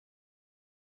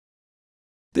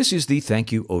This is the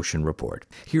Thank You Ocean Report.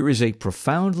 Here is a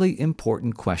profoundly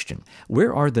important question.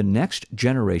 Where are the next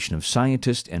generation of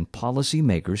scientists and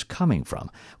policymakers coming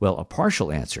from? Well, a partial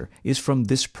answer is from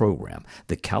this program,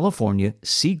 the California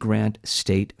Sea Grant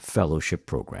State Fellowship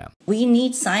Program. We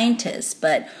need scientists,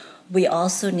 but we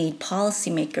also need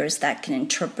policymakers that can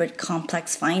interpret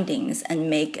complex findings and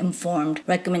make informed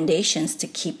recommendations to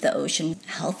keep the ocean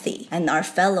healthy. And our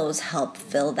fellows help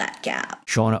fill that gap.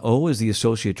 Shauna Oh is the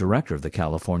Associate Director of the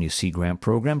California Sea Grant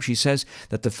Program. She says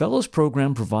that the Fellows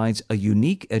Program provides a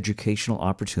unique educational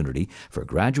opportunity for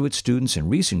graduate students and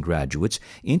recent graduates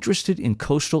interested in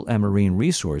coastal and marine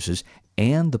resources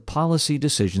and the policy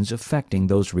decisions affecting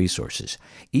those resources.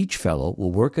 Each fellow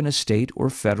will work in a state or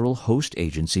federal host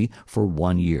agency for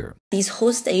 1 year. These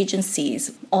host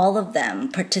agencies, all of them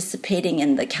participating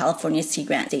in the California Sea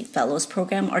Grant State Fellows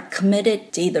Program, are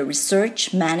committed to either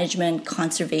research, management,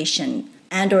 conservation,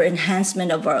 and or enhancement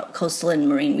of our coastal and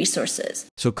marine resources.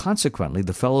 So consequently,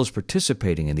 the fellows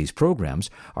participating in these programs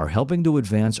are helping to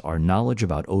advance our knowledge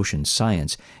about ocean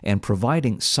science and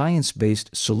providing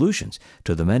science-based solutions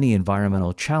to the many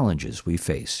environmental challenges we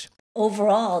face.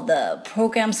 Overall, the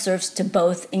program serves to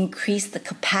both increase the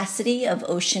capacity of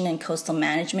ocean and coastal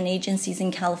management agencies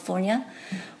in California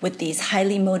with these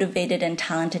highly motivated and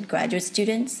talented graduate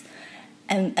students,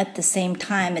 and at the same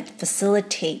time, it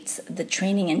facilitates the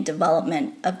training and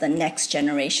development of the next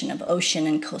generation of ocean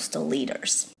and coastal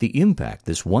leaders. The impact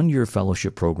this one-year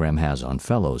fellowship program has on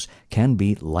fellows can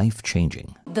be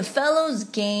life-changing. The fellows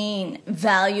gain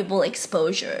valuable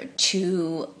exposure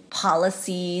to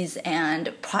policies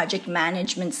and project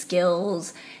management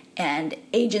skills and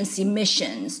agency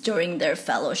missions during their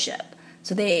fellowship.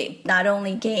 So they not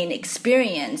only gain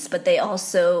experience, but they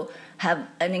also have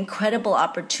an incredible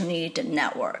opportunity to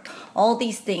network. All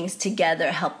these things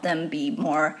together help them be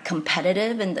more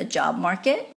competitive in the job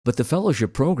market. But the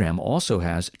fellowship program also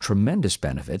has tremendous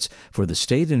benefits for the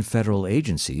state and federal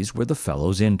agencies where the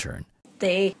fellows intern.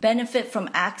 They benefit from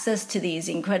access to these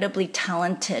incredibly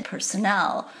talented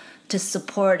personnel to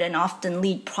support and often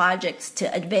lead projects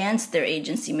to advance their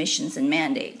agency missions and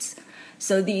mandates.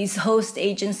 So these host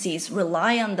agencies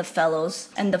rely on the fellows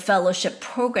and the fellowship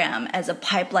program as a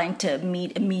pipeline to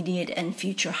meet immediate and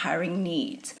future hiring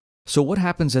needs. So what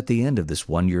happens at the end of this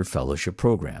one-year fellowship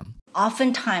program?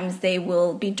 Oftentimes they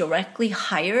will be directly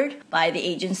hired by the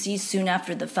agencies soon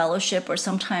after the fellowship, or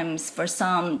sometimes for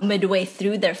some midway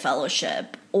through their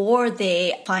fellowship, or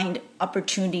they find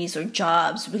opportunities or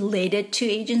jobs related to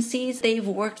agencies they've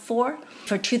worked for.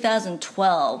 For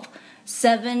 2012,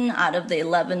 7 out of the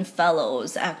 11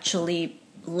 fellows actually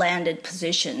landed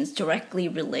positions directly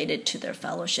related to their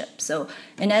fellowship. So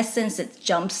in essence, it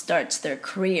jumpstarts their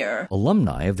career.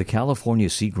 Alumni of the California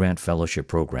Sea Grant Fellowship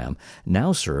Program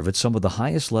now serve at some of the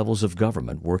highest levels of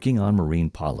government working on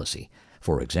marine policy.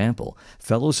 For example,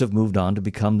 fellows have moved on to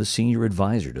become the senior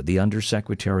advisor to the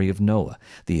Undersecretary of NOAA,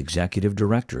 the executive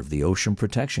director of the Ocean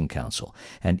Protection Council,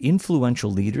 and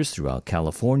influential leaders throughout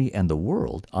California and the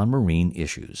world on marine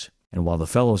issues. And while the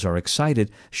fellows are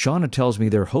excited, Shauna tells me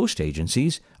their host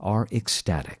agencies are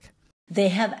ecstatic. They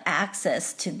have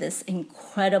access to this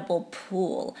incredible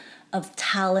pool of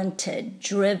talented,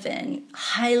 driven,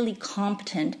 highly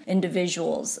competent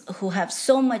individuals who have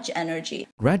so much energy.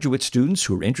 Graduate students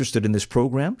who are interested in this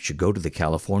program should go to the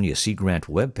California Sea Grant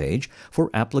webpage for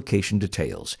application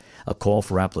details. A call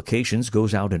for applications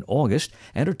goes out in August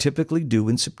and are typically due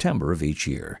in September of each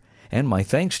year. And my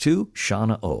thanks to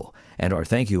Shauna Oh. And our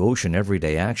Thank You Ocean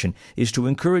Everyday Action is to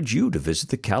encourage you to visit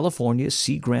the California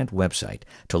Sea Grant website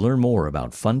to learn more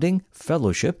about funding,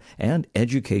 fellowship, and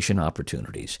education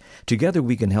opportunities. Together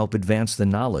we can help advance the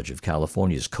knowledge of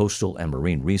California's coastal and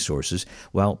marine resources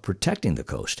while protecting the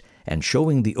coast and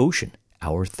showing the ocean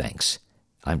our thanks.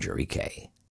 I'm Jerry Kay.